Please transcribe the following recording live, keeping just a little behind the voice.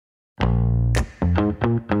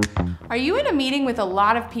Are you in a meeting with a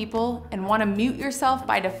lot of people and want to mute yourself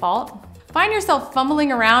by default? Find yourself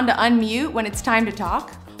fumbling around to unmute when it's time to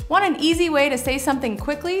talk? Want an easy way to say something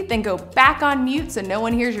quickly, then go back on mute so no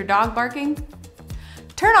one hears your dog barking?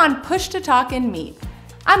 Turn on Push to Talk in Meet.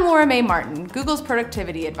 I'm Laura Mae Martin, Google's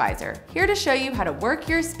Productivity Advisor, here to show you how to work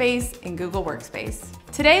your space in Google Workspace.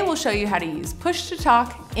 Today we'll show you how to use Push to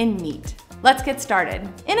Talk in Meet. Let's get started.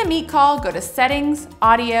 In a Meet call, go to Settings,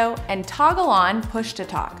 Audio, and toggle on Push to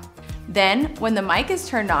Talk. Then, when the mic is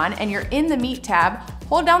turned on and you're in the Meet tab,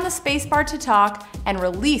 hold down the spacebar to talk and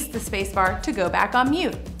release the spacebar to go back on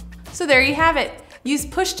mute. So there you have it. Use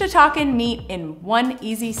Push to Talk in Meet in one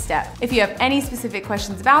easy step. If you have any specific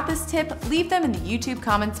questions about this tip, leave them in the YouTube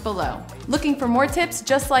comments below. Looking for more tips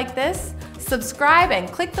just like this? Subscribe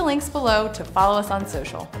and click the links below to follow us on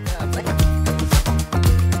social.